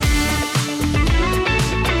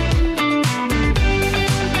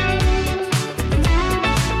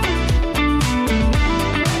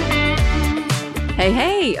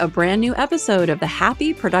a brand new episode of the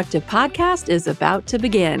Happy Productive Podcast is about to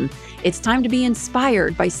begin. It's time to be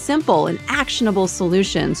inspired by simple and actionable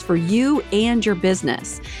solutions for you and your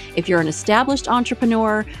business. If you're an established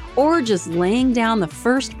entrepreneur or just laying down the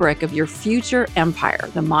first brick of your future empire,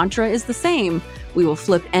 the mantra is the same. We will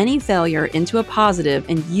flip any failure into a positive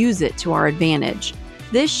and use it to our advantage.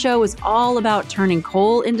 This show is all about turning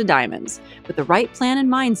coal into diamonds. With the right plan and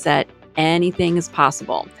mindset, anything is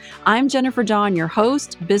possible. I'm Jennifer Dawn, your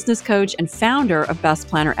host, business coach, and founder of Best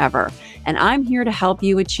Planner Ever, and I'm here to help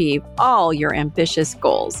you achieve all your ambitious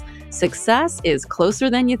goals. Success is closer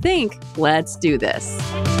than you think. Let's do this.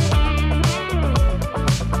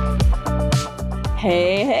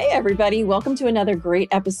 Hey, everybody. Welcome to another great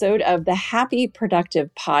episode of the Happy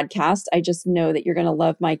Productive Podcast. I just know that you're going to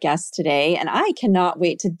love my guest today, and I cannot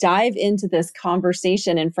wait to dive into this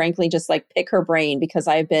conversation and frankly, just like pick her brain because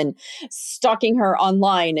I've been stalking her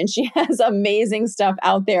online and she has amazing stuff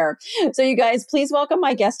out there. So you guys, please welcome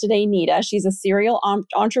my guest today, Nida. She's a serial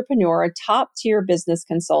entrepreneur, a top tier business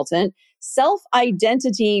consultant,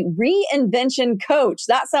 self-identity reinvention coach.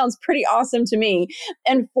 That sounds pretty awesome to me.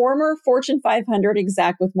 And former Fortune 500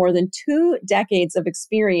 exec with more than 2 decades of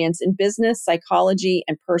experience in business, psychology,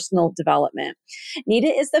 and personal development.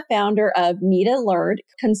 Nida is the founder of Nida Learned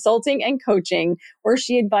Consulting and Coaching, where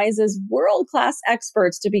she advises world-class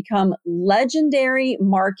experts to become legendary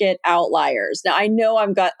market outliers. Now, I know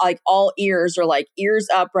I've got like all ears or like ears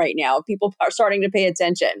up right now. People are starting to pay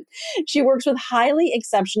attention. She works with highly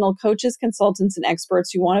exceptional coaches, consultants, and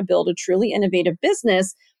experts who want to build a truly innovative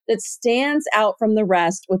business that stands out from the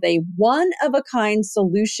rest with a one-of-a-kind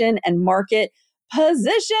solution and market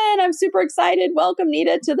position. I'm super excited. Welcome,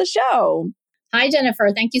 Nida, to the show. Hi, Jennifer.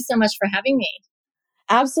 Thank you so much for having me.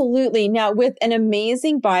 Absolutely. Now, with an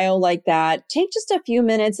amazing bio like that, take just a few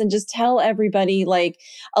minutes and just tell everybody like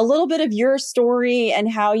a little bit of your story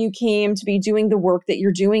and how you came to be doing the work that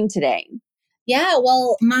you're doing today. Yeah,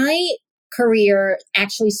 well, my career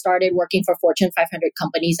actually started working for Fortune 500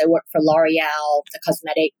 companies. I worked for L'Oreal, the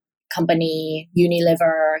cosmetic company,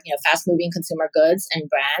 Unilever, fast-moving consumer goods and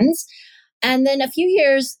brands. And then a few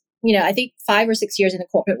years, I think 5 or 6 years in the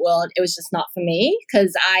corporate world, it was just not for me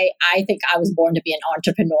because I think I was born to be an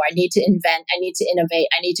entrepreneur. I need to invent, I need to innovate,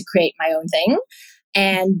 I need to create my own thing.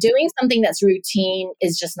 And doing something that's routine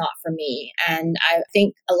is just not for me. And I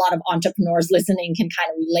think a lot of entrepreneurs listening can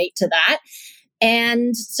kind of relate to that.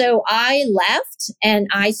 And so I left and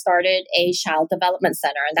I started a child development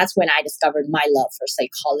center. And that's when I discovered my love for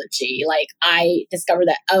psychology. Like I discovered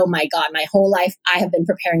that, oh my God, my whole life I have been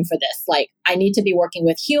preparing for this. Like I need to be working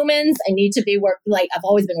with humans. I need to be I've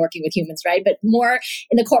always been working with humans, right? But more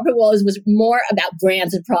in the corporate world was more about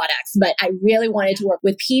brands and products. But I really wanted to work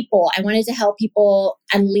with people. I wanted to help people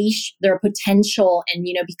unleash their potential and,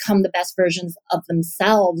 become the best versions of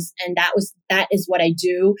themselves. And that is what I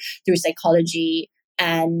do through psychology.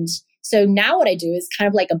 And so now what I do is kind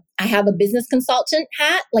of like I have a business consultant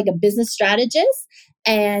hat, like a business strategist,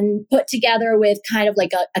 and put together with kind of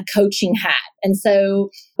like a coaching hat. And so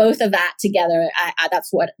both of that together,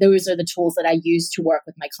 those are the tools that I use to work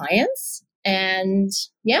with my clients. And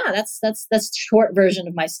yeah, that's the short version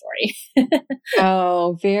of my story.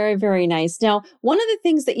 Oh, very, very nice. Now, one of the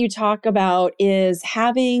things that you talk about is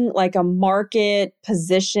having like a market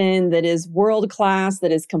position that is world-class,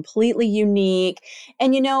 that is completely unique.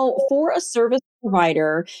 And, for a service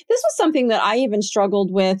provider, this was something that I even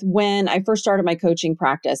struggled with when I first started my coaching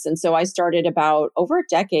practice. And so I started about over a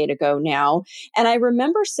decade ago now. And I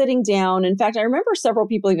remember sitting down. In fact, I remember several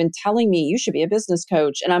people even telling me, you should be a business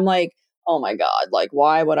coach. And I'm like, oh my God, like,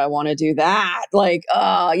 why would I want to do that? Like,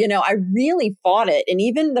 I really fought it. And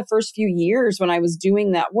even the first few years when I was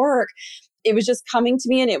doing that work, it was just coming to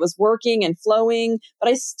me and it was working and flowing, but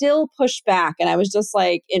I still pushed back. And I was just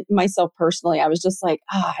like, myself personally, I was just like,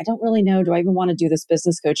 I don't really know. Do I even want to do this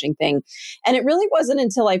business coaching thing? And it really wasn't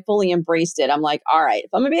until I fully embraced it. I'm like, all right, if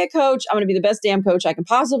I'm going to be a coach, I'm going to be the best damn coach I can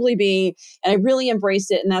possibly be. And I really embraced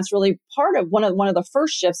it. And that's really part of one of the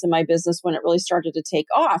first shifts in my business when it really started to take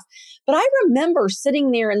off. But I remember sitting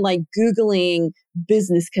there and like Googling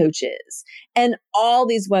business coaches and all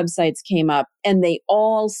these websites came up and they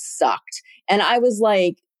all sucked. And I was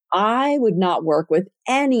like, I would not work with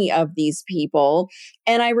any of these people.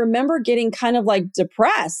 And I remember getting kind of like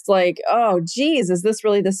depressed, like, oh, geez, is this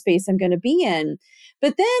really the space I'm going to be in?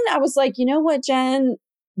 But then I was like, you know what, Jen,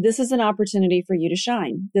 this is an opportunity for you to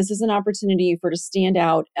shine. This is an opportunity for to stand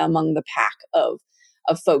out among the pack of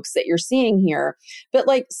folks that you're seeing here. But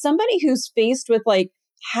like somebody who's faced with like,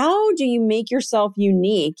 how do you make yourself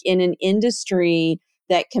unique in an industry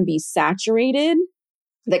that can be saturated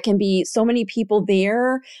that can be so many people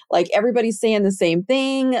there, like everybody's saying the same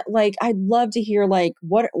thing. Like I'd love to hear like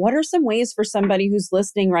what are some ways for somebody who's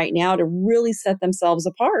listening right now to really set themselves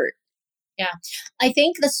apart? Yeah. I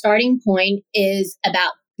think the starting point is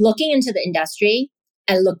about looking into the industry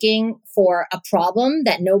and looking for a problem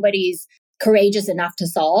that nobody's courageous enough to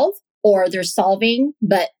solve, or they're solving,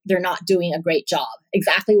 but they're not doing a great job.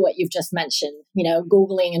 Exactly what you've just mentioned,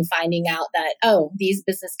 Googling and finding out that, oh, these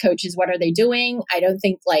business coaches, what are they doing? I don't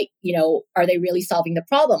think are they really solving the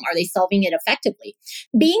problem? Are they solving it effectively?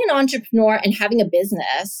 Being an entrepreneur and having a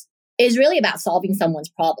business is really about solving someone's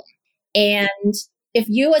problem. And if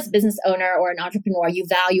you as a business owner or an entrepreneur, you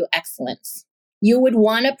value excellence, you would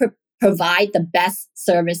want to provide the best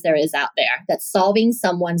service there is out there that's solving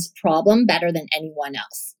someone's problem better than anyone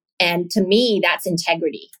else. And to me, that's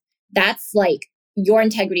integrity. That's like your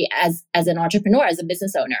integrity as an entrepreneur, as a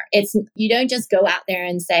business owner. It's, you don't just go out there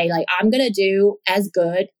and say like, I'm going to do as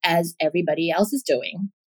good as everybody else is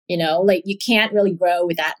doing. You can't really grow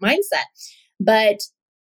with that mindset. But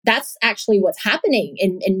that's actually what's happening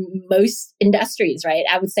in most industries, right?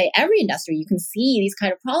 I would say every industry, you can see these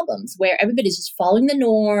kind of problems where everybody's just following the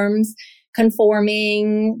norms,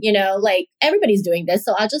 conforming, like everybody's doing this.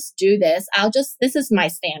 So I'll just do this. This is my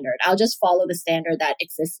standard. I'll just follow the standard that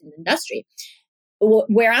exists in the industry.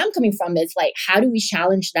 Where I'm coming from is like, how do we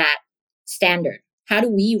challenge that standard? How do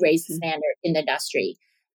we raise the standard in the industry?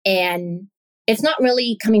 And it's not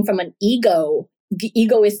really coming from an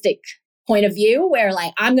egoistic point of view where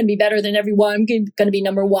like, I'm going to be better than everyone. I'm going to be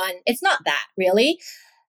number one. It's not that really.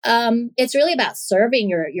 It's really about serving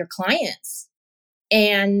your clients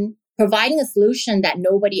and providing a solution that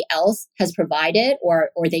nobody else has provided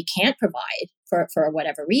or they can't provide for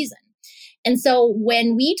whatever reason. And so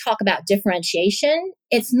when we talk about differentiation,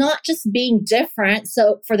 it's not just being different.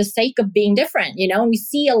 So for the sake of being different, and we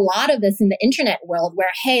see a lot of this in the internet world where,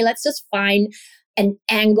 hey, let's just find an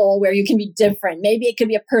angle where you can be different. Maybe it could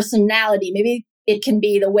be a personality. Maybe it can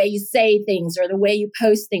be the way you say things or the way you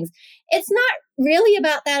post things. It's not really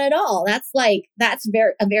about that at all. That's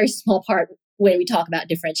a very small part when we talk about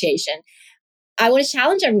differentiation. I want to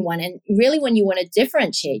challenge everyone. And really, when you want to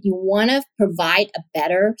differentiate, you want to provide a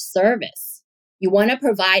better service. You want to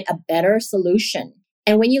provide a better solution.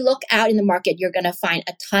 And when you look out in the market, you're going to find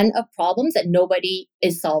a ton of problems that nobody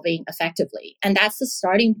is solving effectively. And that's the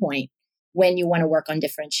starting point when you want to work on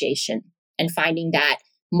differentiation and finding that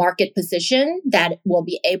market position that will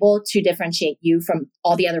be able to differentiate you from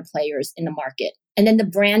all the other players in the market. And then the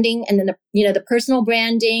branding and then the personal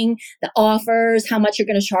branding, the offers, how much you're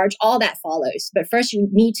going to charge, all that follows. But first you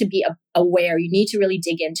need to be aware. You need to really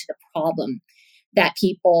dig into the problem that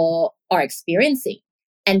people are experiencing.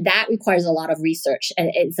 And that requires a lot of research.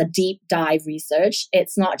 And it's a deep dive research.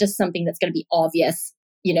 It's not just something that's going to be obvious.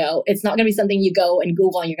 It's not going to be something you go and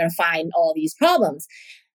Google and you're going to find all these problems.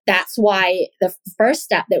 That's why the first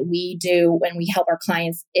step that we do when we help our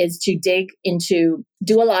clients is to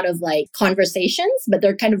do a lot of like conversations, but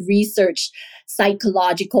they're kind of research,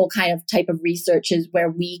 psychological kind of type of researches where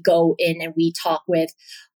we go in and we talk with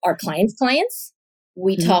our clients.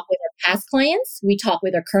 We talk with our past clients. We talk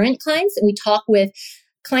with our current clients, and we talk with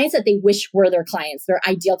clients that they wish were their clients, their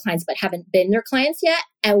ideal clients, but haven't been their clients yet.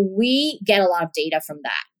 And we get a lot of data from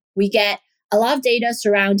that. We get a lot of data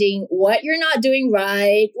surrounding what you're not doing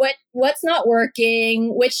right, what's not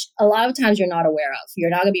working, which a lot of times you're not aware of. You're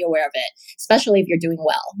not going to be aware of it, especially if you're doing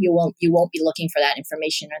well. You won't be looking for that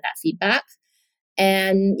information or that feedback.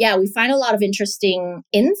 And yeah, we find a lot of interesting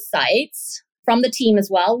insights from the team as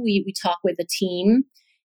well. We talk with the team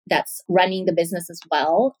that's running the business as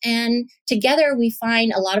well. And together we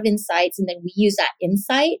find a lot of insights, and then we use that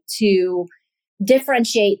insight to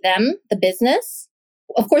differentiate them, the business.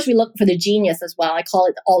 Of course, we look for the genius as well. I call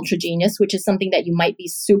it the ultra genius, which is something that you might be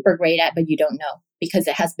super great at, but you don't know because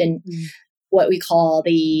it has been what we call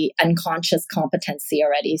the unconscious competency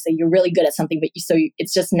already. So you're really good at something, but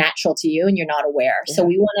it's just natural to you and you're not aware. Yeah. So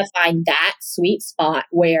we want to find that sweet spot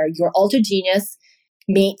where your ultra genius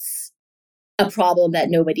meets a problem that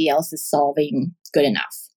nobody else is solving good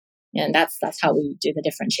enough. And that's how we do the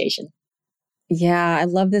differentiation. Yeah, I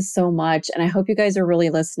love this so much. And I hope you guys are really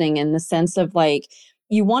listening in the sense of like,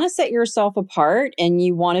 you want to set yourself apart and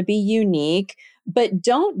you want to be unique, but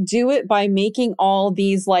don't do it by making all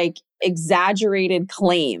these like exaggerated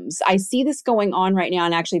claims. I see this going on right now.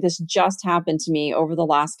 And actually, this just happened to me over the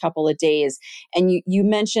last couple of days. And you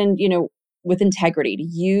mentioned, with integrity, to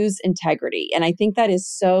use integrity. And I think that is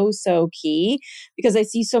so, so key because I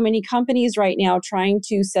see so many companies right now trying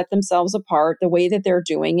to set themselves apart. The way that they're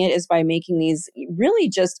doing it is by making these really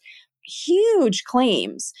just huge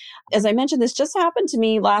claims. As I mentioned, this just happened to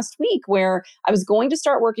me last week where I was going to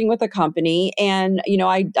start working with a company and,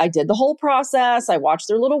 I did the whole process. I watched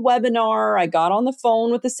their little webinar. I got on the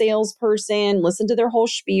phone with the salesperson, listened to their whole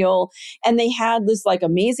spiel, and they had this like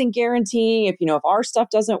amazing guarantee. If our stuff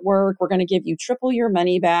doesn't work, we're going to give you triple your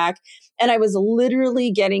money back. And I was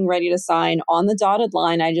literally getting ready to sign on the dotted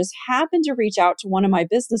line. I just happened to reach out to one of my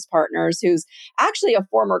business partners who's actually a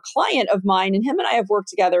former client of mine. And him and I have worked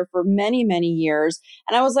together for many, many years.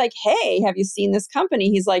 And I was like, hey, have you seen this company?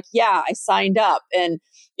 He's like, yeah, I signed up. And,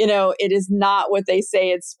 it is not what they say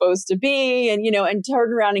it's supposed to be. And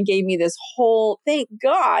turned around and gave me this whole, thank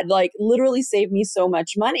God, like literally saved me so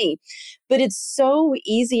much money. But it's so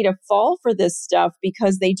easy to fall for this stuff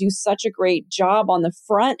because they do such a great job on the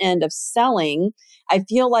front end of selling. I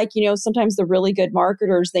feel like, sometimes the really good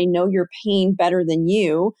marketers, they know your pain better than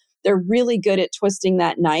you. They're really good at twisting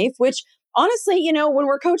that knife, which honestly, when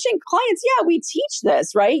we're coaching clients, yeah, we teach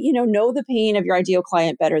this, right? Know the pain of your ideal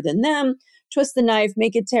client better than them, twist the knife,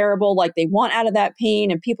 make it terrible, like they want out of that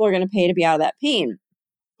pain, and people are going to pay to be out of that pain.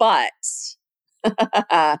 But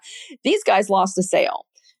these guys lost a sale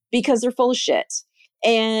because they're full of shit.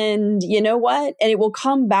 And you know what? And it will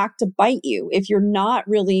come back to bite you if you're not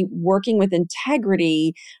really working with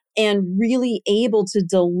integrity and really able to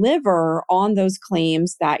deliver on those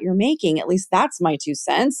claims that you're making. At least that's my 2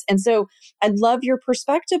 cents. And so I'd love your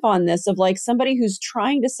perspective on this of like somebody who's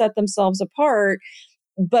trying to set themselves apart,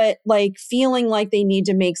 but like feeling like they need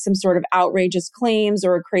to make some sort of outrageous claims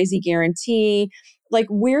or a crazy guarantee. Like,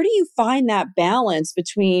 where do you find that balance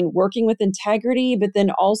between working with integrity, but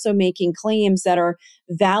then also making claims that are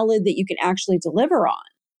valid that you can actually deliver on?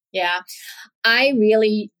 Yeah, I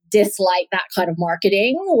really dislike that kind of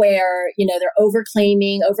marketing where, they're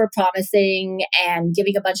overclaiming, overpromising, and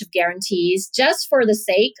giving a bunch of guarantees just for the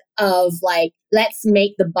sake of like, let's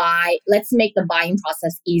make the buying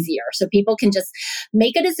process easier. So people can just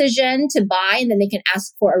make a decision to buy and then they can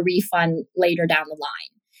ask for a refund later down the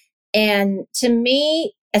line. And to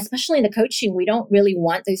me, especially in the coaching, we don't really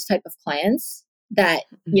want those type of clients that,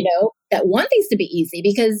 that want things to be easy,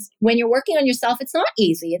 because when you're working on yourself, it's not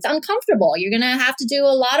easy. It's uncomfortable. You're going to have to do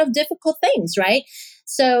a lot of difficult things, right?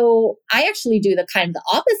 So I actually do the kind of the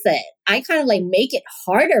opposite. I kind of like make it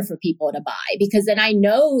harder for people to buy, because then I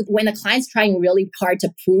know when the client's trying really hard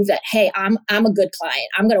to prove that, hey, I'm a good client.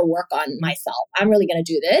 I'm going to work on myself. I'm really going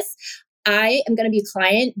to do this. I am going to be a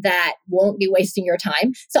client that won't be wasting your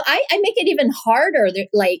time. So I make it even harder,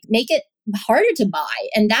 like make it harder to buy.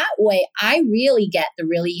 And that way I really get the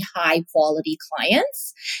really high quality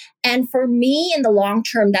clients. And for me in the long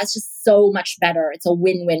term, that's just so much better. It's a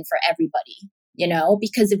win-win for everybody,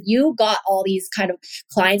 because if you got all these kind of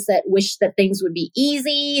clients that wish that things would be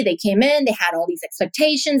easy, they came in, they had all these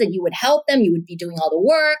expectations and you would help them, you would be doing all the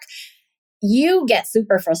work. You get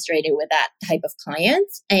super frustrated with that type of client,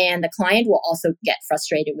 and the client will also get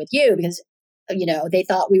frustrated with you because, they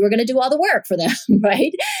thought we were going to do all the work for them,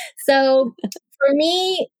 right? So for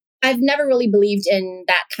me, I've never really believed in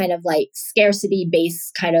that kind of like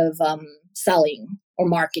scarcity-based kind of selling or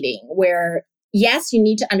marketing where, yes, you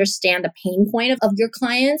need to understand the pain point of your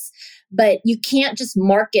clients, but you can't just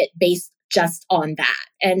market based just on that.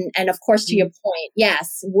 And of course, to your point,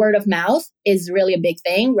 yes, word of mouth is really a big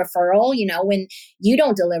thing. Referral, when you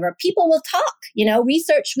don't deliver, people will talk,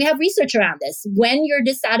 research, we have research around this. When you're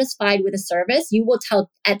dissatisfied with a service, you will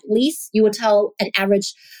tell an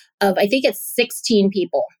average of, I think it's 16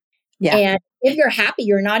 people. Yeah. And if you're happy,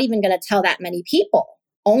 you're not even going to tell that many people.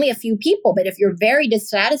 Only a few people. But if you're very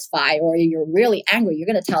dissatisfied or you're really angry, you're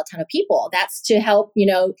going to tell a ton of people. That's to help,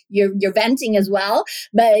 you're venting as well.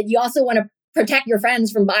 But you also want to protect your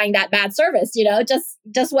friends from buying that bad service,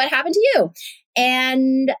 just what happened to you.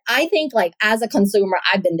 And I think like as a consumer,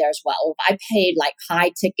 I've been there as well. I paid like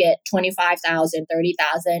high ticket, 25,000,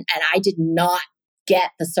 30,000, and I did not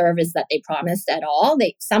get the service that they promised at all.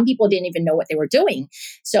 Some people didn't even know what they were doing.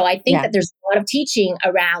 So I think that there's a lot of teaching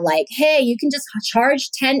around like, hey, you can just charge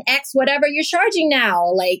 10x whatever you're charging now.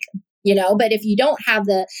 Like, but if you don't have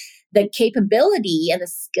the capability and the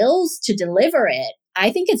skills to deliver it, I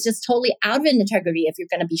think it's just totally out of integrity if you're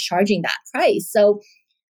going to be charging that price. So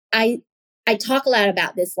I talk a lot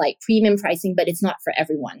about this like premium pricing, but it's not for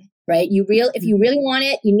everyone, right? If you really want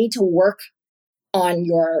it, you need to work on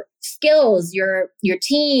your skills, your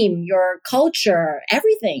team, your culture,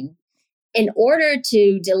 everything in order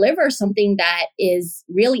to deliver something that is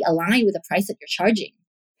really aligned with the price that you're charging.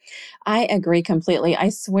 I agree completely. I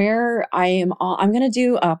swear I'm going to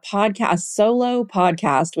do a solo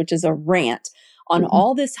podcast, which is a rant on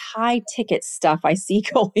all this high ticket stuff I see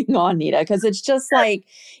going on, Nita, because it's just like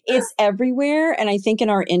it's everywhere. And I think in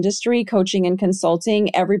our industry, coaching and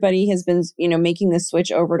consulting, everybody has been, making the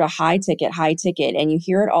switch over to high ticket, and you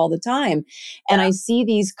hear it all the time. And I see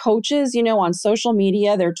these coaches, on social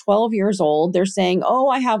media, they're 12 years old. They're saying, oh,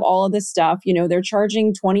 I have all of this stuff. They're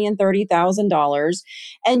charging $20,000 and $30,000.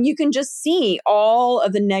 And you can just see all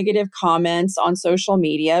of the negative comments on social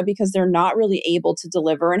media because they're not really able to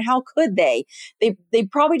deliver. And how could they? They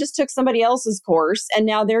probably just took somebody else's course and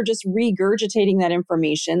now they're just regurgitating that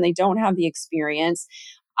information. They don't have the experience.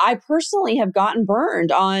 I personally have gotten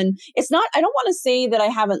burned on, I don't want to say that I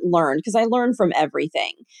haven't learned because I learned from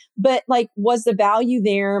everything, but like, was the value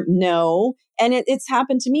there? No. And it's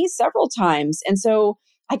happened to me several times. And so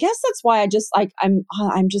I guess that's why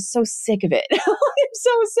I'm just so sick of it. I'm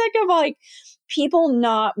so sick of like people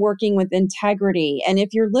not working with integrity. And if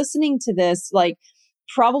you're listening to this, like,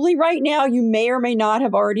 probably right now, you may or may not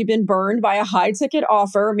have already been burned by a high ticket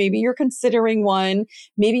offer. Maybe you're considering one.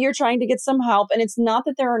 Maybe you're trying to get some help. And it's not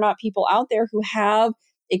that there are not people out there who have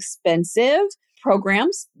expensive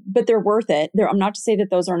programs, but they're worth it. I'm not to say that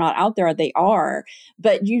those are not out there. They are.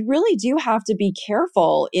 But you really do have to be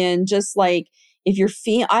careful in just like, if you're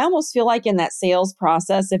I almost feel like in that sales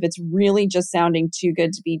process, if it's really just sounding too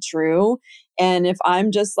good to be true, and if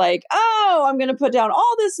I'm just like, oh, I'm going to put down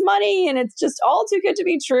all this money and it's just all too good to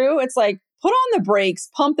be true, it's like, put on the brakes,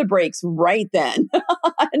 pump the brakes right then,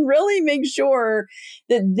 and really make sure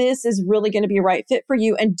that this is really going to be a right fit for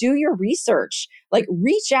you, and do your research. Like,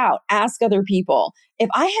 reach out, ask other people. If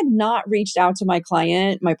I had not reached out to my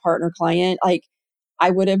client, my partner client, like, I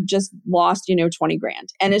would have just lost, 20 grand.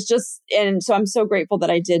 And and so I'm so grateful that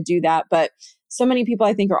I did do that. But so many people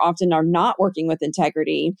I think are not working with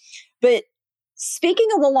integrity. But speaking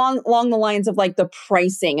of along the lines of like the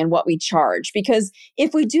pricing and what we charge, because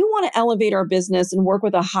if we do want to elevate our business and work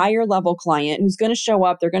with a higher level client who's going to show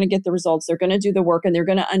up, they're going to get the results, they're going to do the work, and they're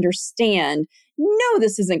going to understand, no,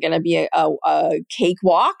 this isn't going to be a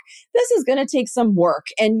cakewalk. This is going to take some work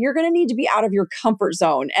and you're going to need to be out of your comfort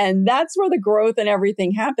zone. And that's where the growth and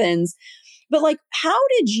everything happens. But like, how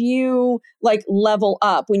did you like level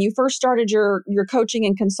up when you first started your coaching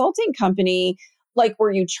and consulting company? Like,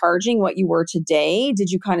 were you charging what you were today? Did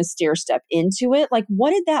you kind of stair step into it? Like, what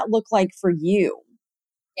did that look like for you?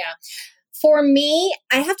 Yeah. For me,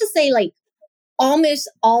 I have to say, like, almost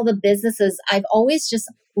all the businesses, I've always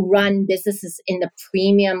just run businesses in the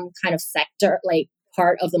premium kind of sector, like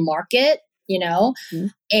part of the market, Mm-hmm.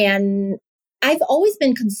 And I've always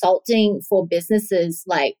been consulting for businesses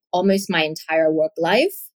like almost my entire work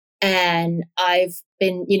life. And I've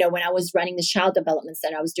been, when I was running the child development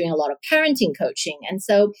center, I was doing a lot of parenting coaching. And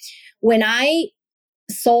so when I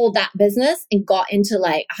sold that business and got into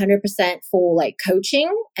like 100% for like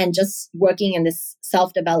coaching and just working in this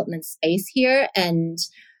self-development space here, and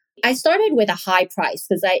I started with a high price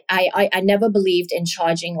because I never believed in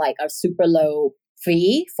charging like a super low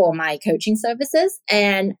fee for my coaching services.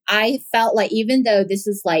 And I felt like even though this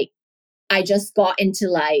is like, I just got into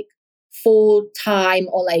like full time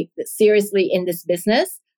or like seriously in this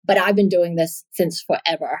business, but I've been doing this since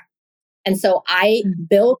forever. And so I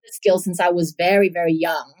built the skill since I was very, very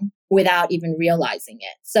young without even realizing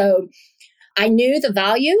it. So I knew the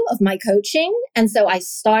value of my coaching. And so I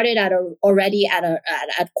started already at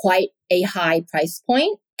quite a high price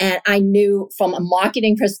point. And I knew from a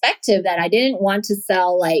marketing perspective that I didn't want to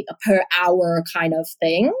sell like a per hour kind of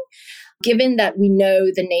thing, given that we know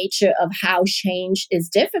the nature of how change is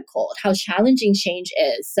difficult, how challenging change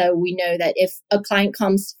is. So we know that if a client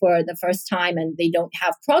comes for the first time and they don't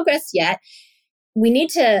have progress yet, we need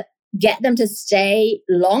to get them to stay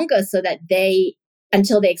longer so that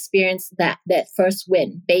until they experience that first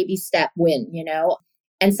win, baby step win,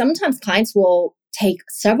 And sometimes clients will take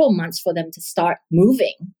several months for them to start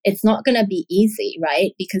moving. It's not going to be easy,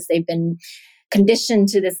 right? Because they've been conditioned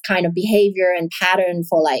to this kind of behavior and pattern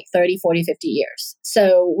for like 30, 40, 50 years.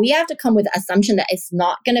 So we have to come with the assumption that it's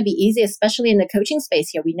not going to be easy, especially in the coaching space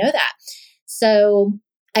here. We know that. So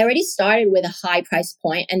I already started with a high price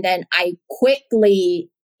point and then I quickly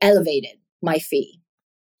elevated my fee.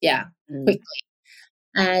 Yeah, quickly.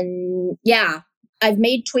 And yeah, I've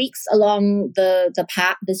made tweaks along the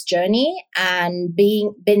path, this journey, and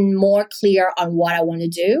been more clear on what I want to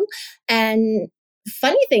do. And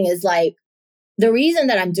funny thing is, like, the reason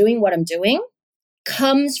that I'm doing what I'm doing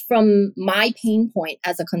comes from my pain point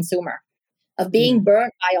as a consumer of being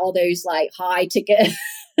burnt by all those like high ticket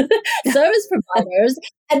service providers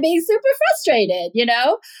and being super frustrated,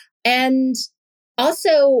 And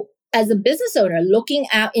also, as a business owner, looking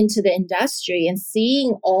out into the industry and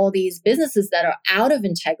seeing all these businesses that are out of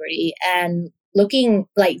integrity and looking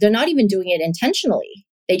like they're not even doing it intentionally.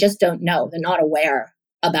 They just don't know. They're not aware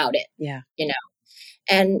about it, Yeah. you know.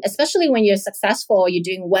 And especially when you're successful, you're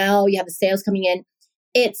doing well, you have the sales coming in,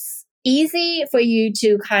 it's easy for you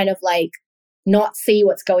to kind of like not see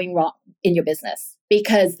what's going wrong in your business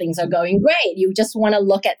because things are going great. You just want to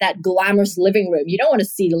look at that glamorous living room. You don't want to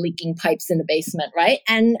see the leaking pipes in the basement, right?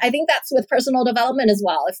 And I think that's with personal development as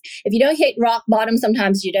well. If you don't hit rock bottom,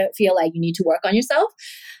 sometimes you don't feel like you need to work on yourself.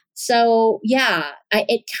 So yeah,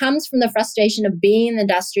 it comes from the frustration of being in the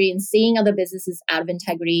industry and seeing other businesses out of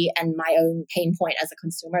integrity and my own pain point as a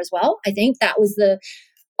consumer as well. I think that was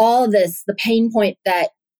all of this, the pain point that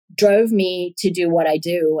drove me to do what I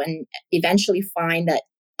do and eventually find that,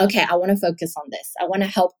 okay, I want to focus on this. I want to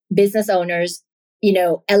help business owners,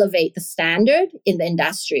 elevate the standard in the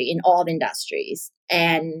industry, in all the industries.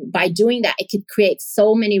 And by doing that, it could create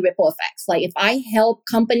so many ripple effects. Like if I help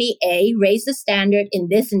company A raise the standard in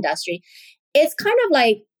this industry, it's kind of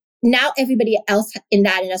like now everybody else in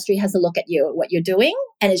that industry has a look at you, what you're doing,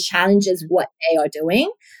 and it challenges what they are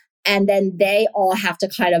doing. And then they all have to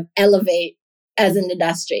kind of elevate as an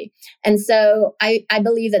industry. And so I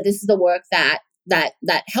believe that this is the work that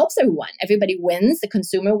helps everyone. Everybody wins. The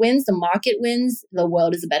consumer wins. The market wins. The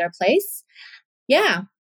world is a better place. Yeah.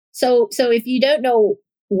 So if you don't know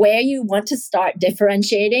where you want to start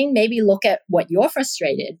differentiating, maybe look at what you're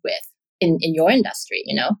frustrated with in your industry,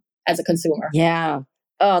 as a consumer. Yeah.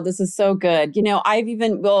 Oh, this is so good.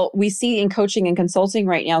 We see in coaching and consulting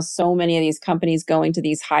right now, so many of these companies going to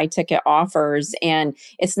these high ticket offers. And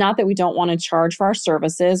it's not that we don't want to charge for our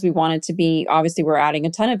services. We want it to be, obviously, we're adding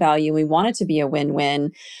a ton of value. We want it to be a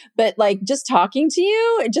win-win. But like just talking to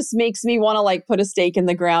you, it just makes me want to like put a stake in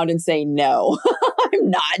the ground and say, no, I'm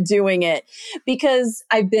not doing it because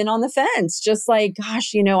I've been on the fence. Just like,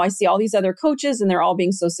 gosh, I see all these other coaches and they're all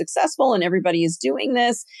being so successful and everybody is doing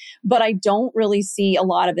this, but I don't really see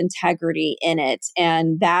a lot of integrity in it.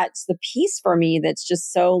 And that's the piece for me that's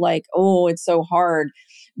just so like, oh, it's so hard.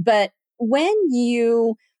 But when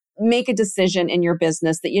you make a decision in your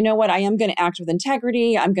business that, you know what, I am going to act with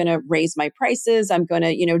integrity, I'm going to raise my prices, I'm going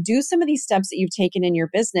to, do some of these steps that you've taken in your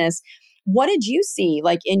business. What did you see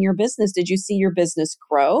like in your business? Did you see your business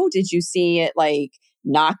grow? Did you see it like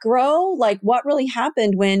not grow? Like what really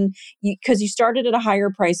happened because you started at a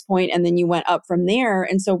higher price point and then you went up from there.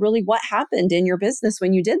 And so really what happened in your business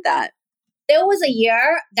when you did that? There was a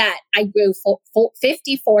year that I grew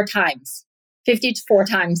 54 times, 54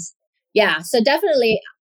 times. Yeah. So definitely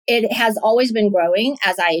it has always been growing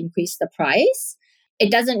as I increase the price. It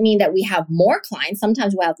doesn't mean that we have more clients.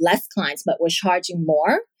 Sometimes we have less clients, but we're charging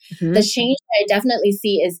more. Mm-hmm. The change I definitely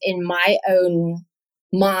see is in my own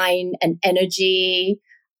mind and energy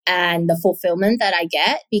and the fulfillment that I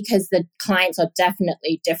get because the clients are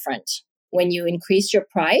definitely different when you increase your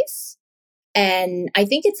price. And I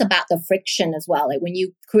think it's about the friction as well. Like when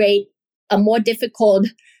you create a more difficult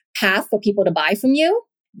path for people to buy from you,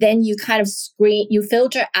 then you kind of you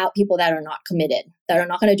filter out people that are not committed, that are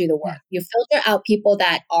not going to do the work. You filter out people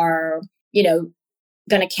that are,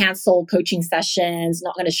 going to cancel coaching sessions,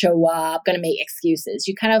 not going to show up, going to make excuses.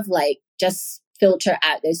 You kind of like just filter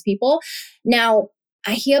out those people. Now,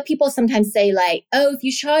 I hear people sometimes say like, oh, if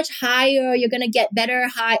you charge higher, you're going to get better,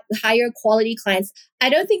 higher quality clients. I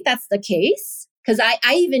don't think that's the case. Because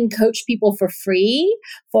I even coach people for free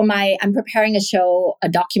I'm preparing a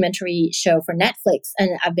documentary show for Netflix,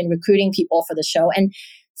 and I've been recruiting people for the show. And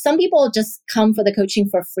some people just come for the coaching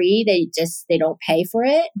for free. They don't pay for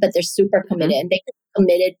it, but they're super committed. And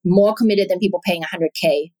they're more committed than people paying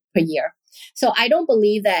 $100K per year. So I don't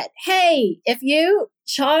believe that, hey, if you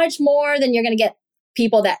charge more, then you're going to get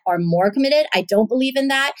people that are more committed. I don't believe in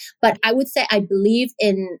that. But I would say I believe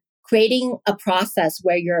in creating a process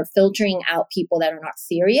where you're filtering out people that are not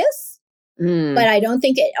serious. But I don't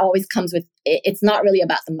think it always comes with, it's not really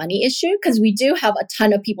about the money issue because we do have a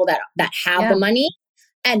ton of people that have the money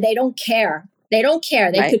and they don't care. They don't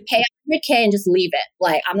care. They could pay $100K and just leave it.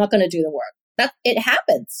 Like, I'm not going to do the work. It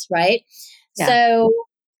happens, right? Yeah. So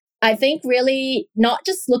I think really not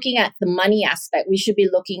just looking at the money aspect, we should be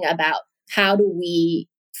looking about how do we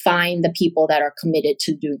find the people that are committed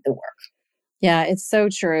to do the work. Yeah, it's so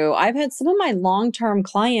true. I've had some of my long-term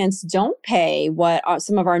clients don't pay what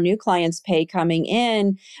some of our new clients pay coming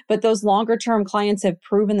in, but those longer-term clients have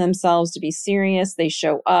proven themselves to be serious. They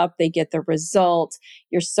show up, they get the result.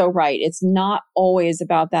 You're so right. It's not always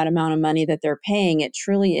about that amount of money that they're paying. It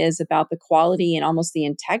truly is about the quality and almost the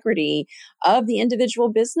integrity of the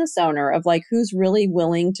individual business owner, of like who's really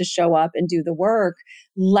willing to show up and do the work,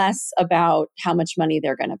 less about how much money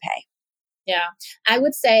they're going to pay. Yeah. I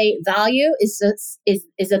would say value is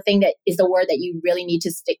a thing that is the word that you really need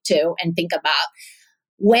to stick to and think about.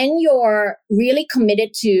 When you're really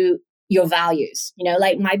committed to your values,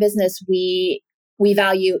 like my business, we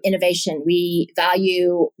value innovation, we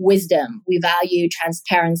value wisdom, we value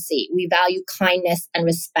transparency, we value kindness and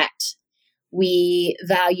respect. We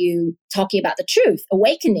value talking about the truth,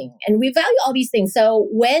 awakening, and we value all these things. So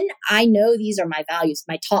when I know these are my values,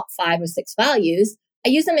 my top 5 or 6 values, I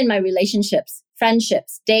use them in my relationships,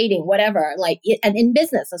 friendships, dating, whatever, and in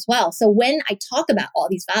business as well. So when I talk about all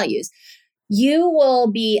these values, you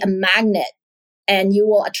will be a magnet and you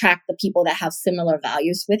will attract the people that have similar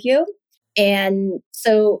values with you. And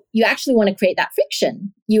so you actually want to create that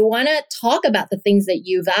friction. You want to talk about the things that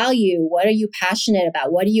you value. What are you passionate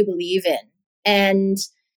about? What do you believe in? And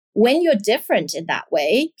when you're different in that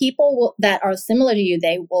way, that are similar to you,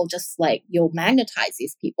 they will just you'll magnetize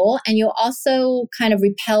these people, and you'll also kind of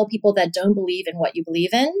repel people that don't believe in what you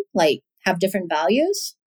believe in, have different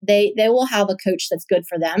values. They will have a coach that's good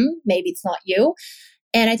for them. Maybe it's not you.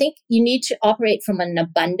 And I think you need to operate from an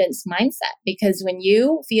abundance mindset, because when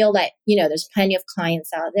you feel that, there's plenty of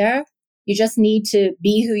clients out there, you just need to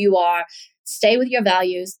be who you are, stay with your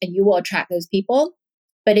values, and you will attract those people.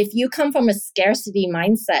 But if you come from a scarcity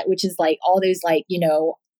mindset, which is all those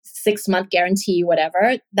 6-month guarantee,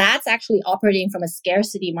 whatever, that's actually operating from a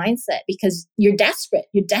scarcity mindset, because you're desperate.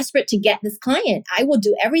 You're desperate to get this client. I will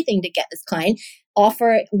do everything to get this client,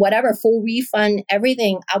 offer whatever, full refund,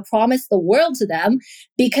 everything. I'll promise the world to them,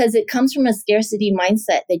 because it comes from a scarcity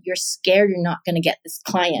mindset that you're scared you're not going to get this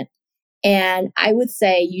client. And I would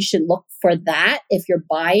say you should look for that if you're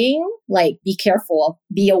buying. Be careful,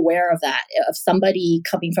 be aware of that. Of somebody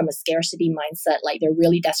coming from a scarcity mindset, they're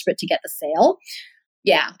really desperate to get the sale.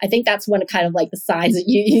 Yeah, I think that's one of kind of the signs that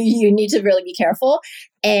you need to really be careful.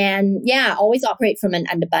 And yeah, always operate from an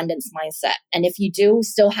abundance mindset. And if you do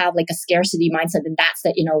still have a scarcity mindset, then that's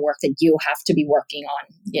the inner work that you have to be working on,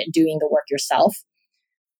 doing the work yourself.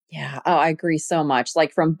 Yeah. Oh, I agree so much.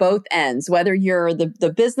 From both ends, whether you're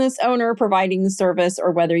the business owner providing the service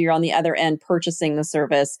or whether you're on the other end purchasing the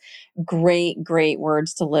service, great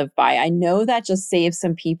words to live by. I know that just saves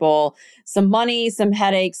some people some money, some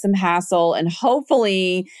headaches, some hassle, and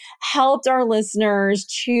hopefully helped our listeners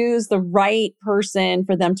choose the right person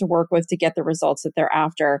for them to work with to get the results that they're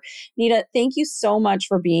after. Nida, thank you so much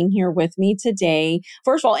for being here with me today.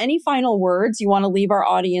 First of all, any final words you want to leave our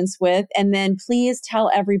audience with? And then please tell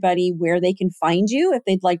everybody where they can find you if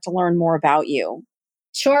they'd like to learn more about you.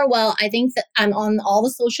 Sure. Well, I think that I'm on all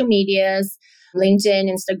the social medias, LinkedIn,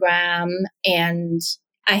 Instagram, and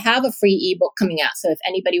I have a free ebook coming out. So if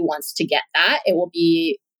anybody wants to get that, I will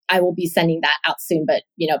be sending that out soon. But,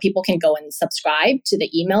 people can go and subscribe to the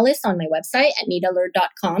email list on my website at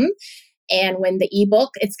nidaleard.com. And when the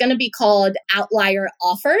ebook, it's going to be called Outlier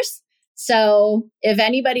Offers. So if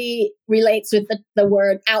anybody relates with the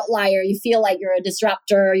word outlier, you feel like you're a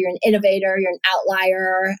disruptor, you're an innovator, you're an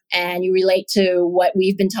outlier, and you relate to what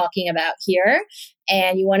we've been talking about here,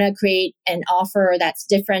 and you want to create an offer that's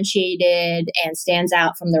differentiated and stands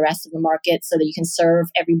out from the rest of the market so that you can serve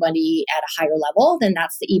everybody at a higher level, then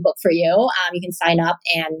that's the ebook for you. You can sign up,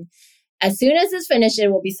 and as soon as it's finished, it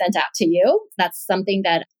will be sent out to you. That's something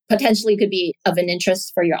that potentially could be of an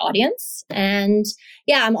interest for your audience. And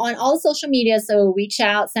yeah, I'm on all social media. So reach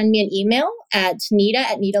out, send me an email at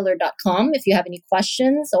nida@nidaleard.com if you have any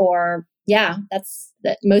questions, or that's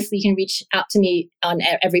mostly you can reach out to me on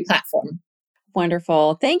every platform.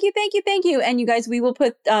 Wonderful. Thank you. And you guys, we will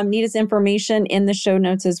put Nida's information in the show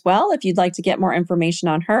notes as well if you'd like to get more information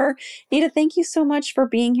on her. Nida, thank you so much for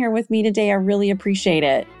being here with me today. I really appreciate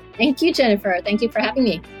it. Thank you, Jennifer. Thank you for having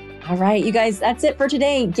me. All right, you guys, that's it for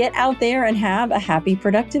today. Get out there and have a happy,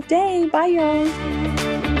 productive day. Bye, y'all.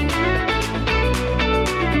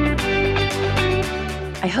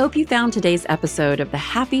 I hope you found today's episode of the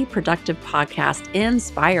Happy Productive Podcast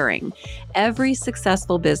inspiring. Every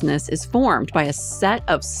successful business is formed by a set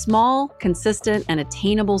of small, consistent, and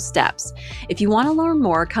attainable steps. If you want to learn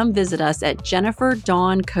more, come visit us at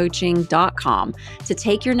jenniferdawncoaching.com to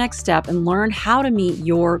take your next step and learn how to meet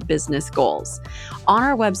your business goals. On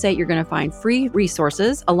our website, you're going to find free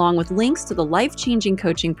resources along with links to the life-changing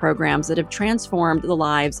coaching programs that have transformed the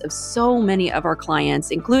lives of so many of our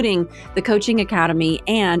clients, including the Coaching Academy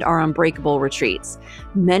and our Unbreakable retreats.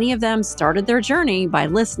 Many of them started their journey by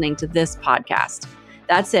listening to this podcast.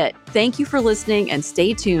 That's it. Thank you for listening and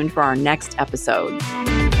stay tuned for our next episode.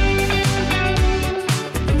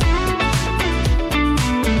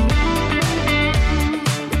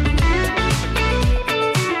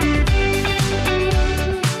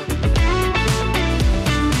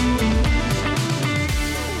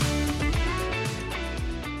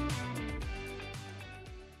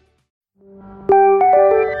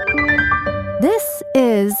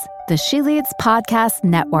 The She Leads Podcast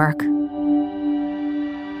Network.